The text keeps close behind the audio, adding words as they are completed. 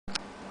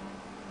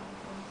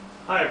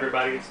Hi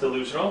everybody, it's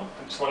Delusional.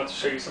 I just wanted to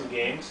show you some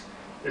games.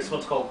 This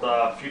one's called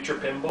Future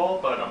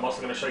Pinball, but I'm also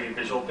going to show you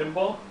Visual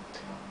Pinball.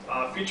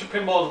 Future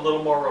Pinball is a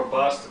little more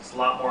robust. It's a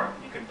lot more,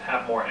 you can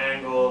have more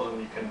angles, and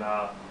you can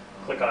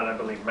click on, I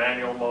believe,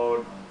 manual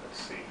mode. Let's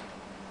see.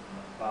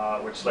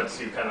 Which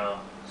lets you kind of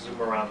zoom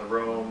around the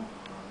room.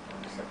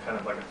 It's kind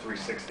of like a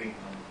 360.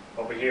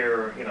 Over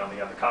here, you know, you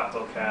have the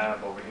cocktail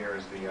cab. Over here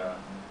is the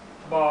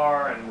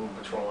bar and move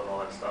patrol and all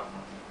that stuff.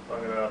 So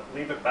I'm going to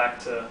leave it back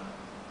to,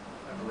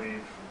 I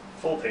believe,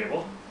 full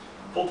table.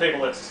 Full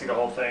table lets you see the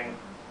whole thing.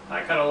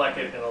 I kind of like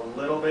it in a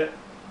little bit,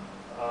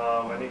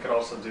 and you could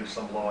also do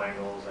some low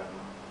angles and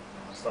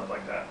stuff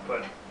like that.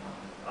 But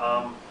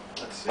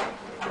let's see,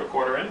 put a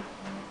quarter in.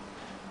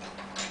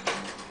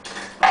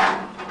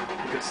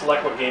 You can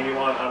select what game you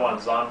want. I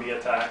want Zombie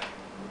Attack.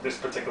 This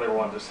particular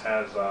one just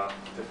has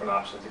different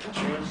options you can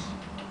choose.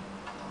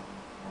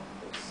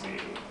 Let's see.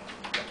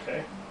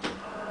 Okay.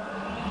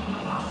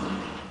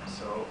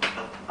 So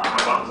the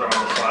buttons are on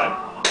the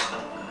side.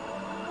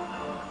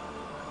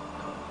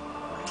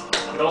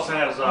 It also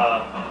has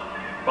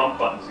bump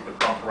buttons. You can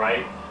bump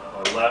right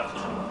or left.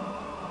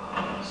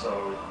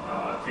 So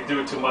if you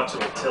do it too much,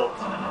 it'll tilt.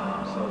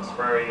 So it's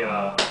very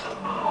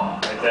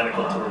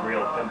identical to a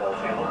real pinball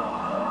table.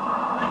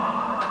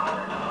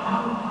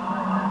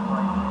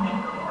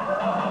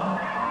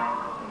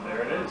 And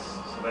there it is.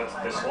 So that's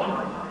this one.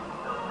 I'm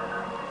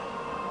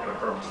going to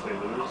purposely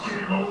lose.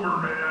 Game over,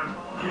 man.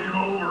 Game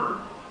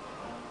over.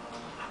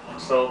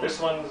 So this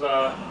one's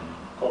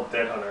called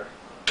Dead Hunter.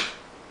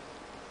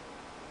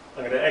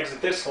 I'm going to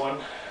exit this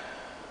one,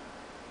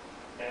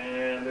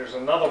 and there's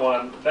another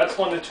one. That's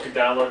one that you could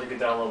download. You could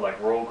download like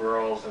Roll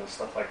Girls and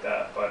stuff like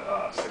that, but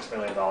 $6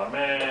 Million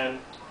Man.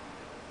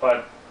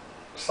 But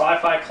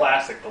Sci-Fi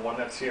Classic, the one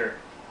that's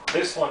here,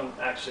 this one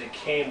actually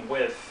came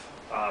with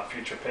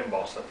Future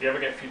Pinball. So if you ever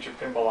get Future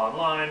Pinball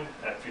online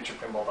at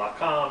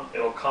futurepinball.com,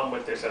 it'll come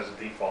with this as a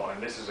default,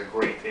 and this is a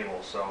great table,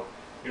 so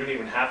you don't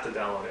even have to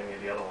download any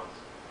of the other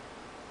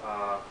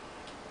ones.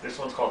 This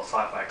one's called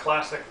Sci-Fi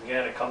Classic.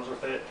 Again, it comes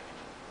with it.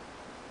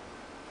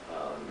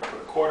 Let me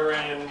put a quarter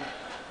in.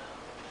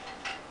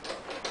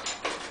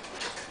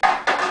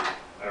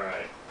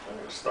 Alright, I'm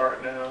going to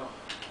start now.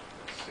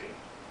 Let's see.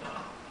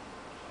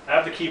 I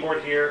have the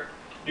keyboard here.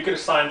 You can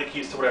assign the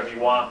keys to whatever you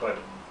want, but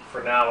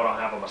for now I don't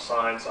have them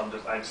assigned, so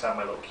I just have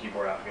my little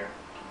keyboard out here.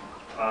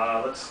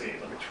 Let's see.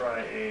 Let me try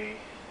a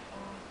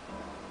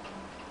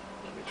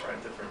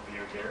different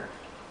view here.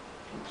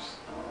 Oops.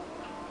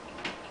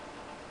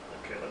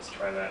 Okay, let's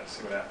try that and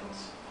see what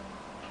happens.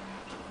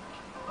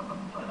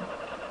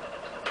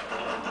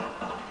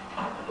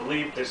 I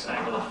believe this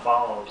angle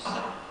follows.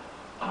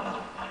 Kind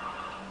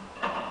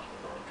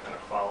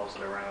of follows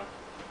it around.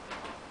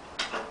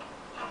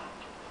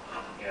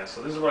 Yeah,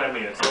 so this is what I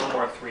mean. It's a little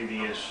more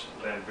 3D-ish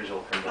than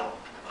Visual Pinball.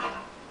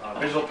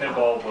 Visual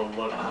Pinball will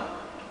look.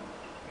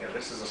 Yeah,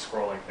 this is a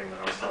scrolling thing that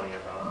I was telling you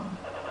about.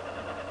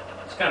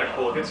 It's kind of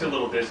cool. It gets you a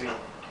little dizzy,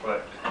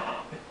 but.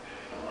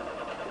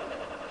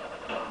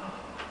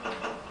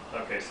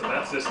 Okay, so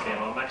that's this game.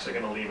 I'm actually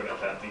going to leave it at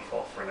that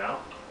default for now.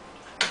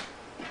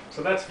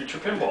 So that's Future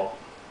Pinball.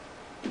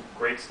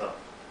 Great stuff.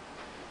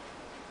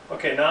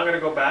 Okay, now I'm going to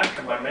go back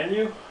in my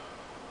menu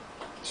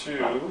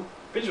to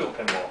Visual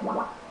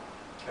Pinball.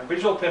 And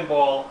Visual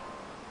Pinball,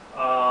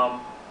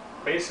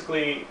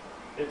 basically,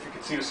 if you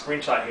can see the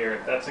screenshot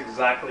here, that's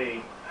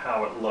exactly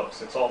how it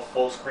looks. It's all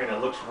full screen.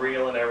 It looks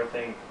real and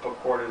everything. You can put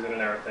quarters in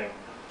and everything.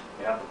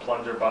 You have the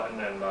plunger button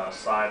and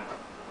side.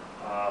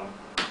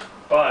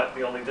 But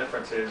the only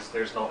difference is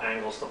there's no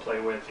angles to play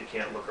with. You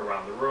can't look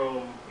around the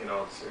room. You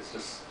know, it's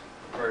just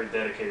very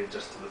dedicated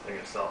just to the thing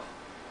itself.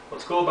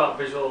 What's cool about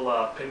Visual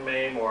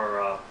PinMame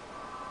or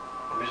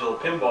Visual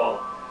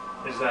Pinball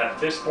is that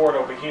this board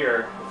over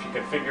here, if you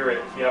configure it,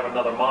 if you have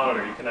another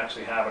monitor, you can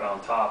actually have it on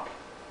top.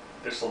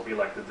 This will be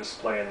like the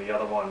display, and the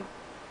other one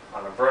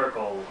on a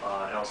vertical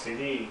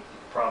LCD, you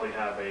could probably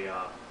have a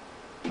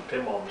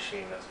pinball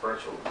machine that's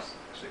virtual. It's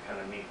actually kind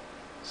of neat.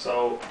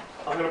 So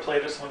I'm going to play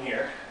this one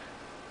here.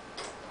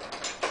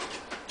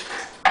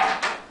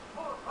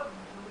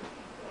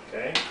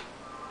 Okay.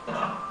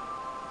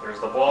 There's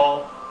the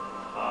ball.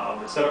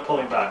 Instead of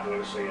pulling back, I'm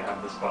going to show you I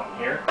have this button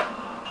here.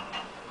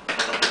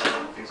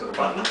 These are the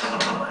buttons.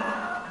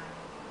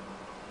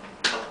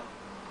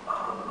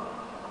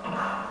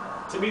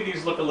 To me,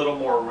 these look a little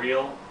more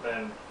real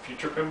than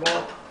Future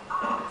Pinball.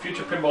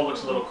 Future Pinball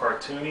looks a little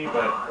cartoony,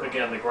 but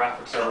again, the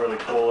graphics are really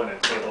cool, and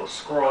it's able to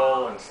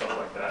scroll and stuff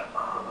like that.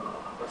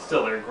 But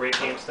still, they're great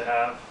games to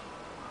have.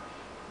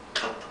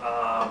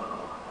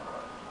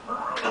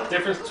 The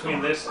difference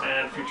between this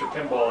and Future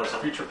Pinball is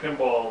Future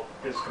Pinball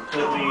is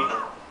completely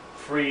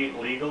free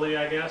legally,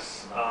 I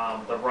guess.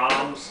 The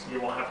ROMs, you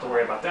won't have to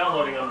worry about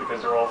downloading them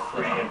because they're all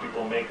free and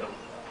people make them.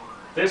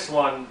 This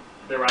one,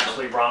 they're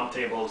actually ROM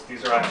tables.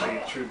 These are actually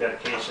true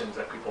dedications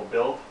that people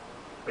build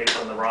based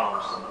on the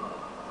ROMs.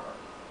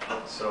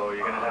 So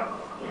you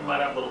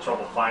might have a little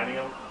trouble finding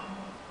them.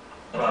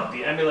 But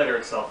the emulator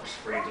itself is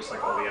free, just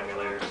like all the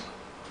emulators.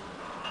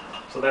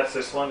 So that's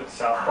this one. It's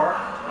South Park.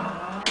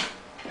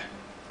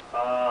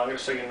 I'm going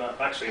to show you,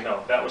 actually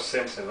no, that was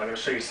Simpsons. I'm going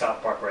to show you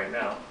South Park right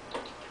now.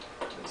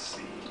 Let's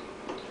see,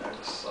 I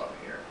just saw it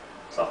here.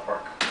 South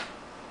Park.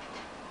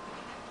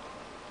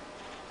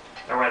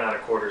 I ran out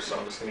of quarters, so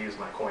I'm just going to use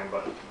my coin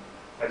button.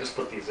 I just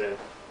put these in,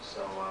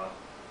 so I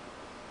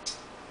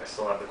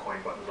still have the coin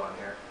buttons on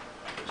here,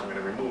 which I'm going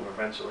to remove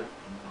eventually.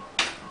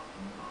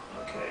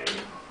 Okay.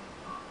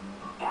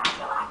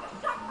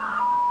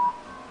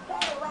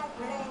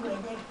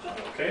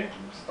 Okay,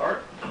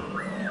 start.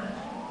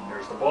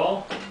 Here's the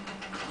ball.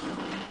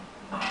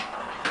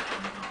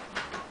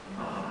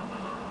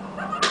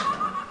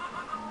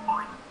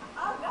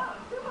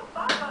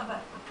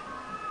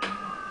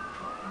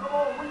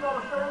 Oh, we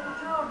gotta save the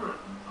children.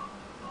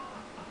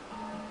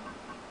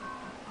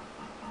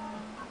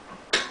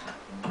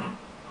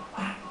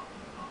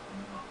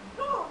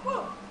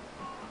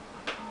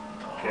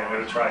 Okay, I'm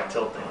going to try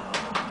tilting.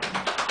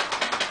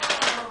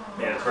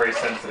 Yeah, it's very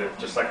sensitive,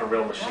 just like a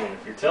real machine.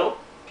 If you tilt,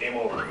 game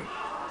over.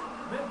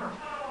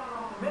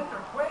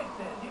 Mr. Quaid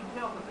says you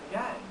tilted the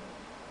game.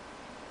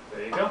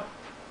 There you go.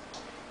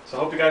 So I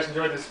hope you guys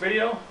enjoyed this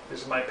video.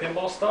 This is my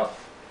pinball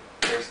stuff.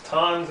 There's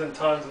tons and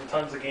tons and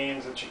tons of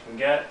games that you can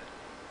get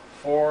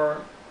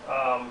for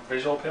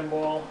Visual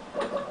Pinball.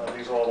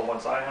 These are all the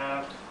ones I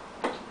have.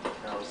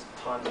 There's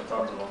tons and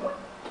tons of them.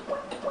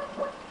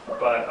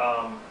 But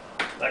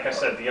like I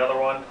said, the other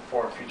one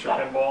for Future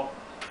Pinball,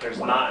 there's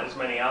not as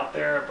many out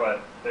there,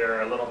 but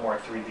they're a little more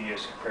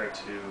 3D-ish compared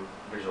to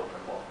Visual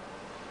Pinball.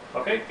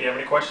 Okay, if you have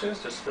any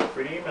questions, just feel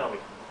free to email me.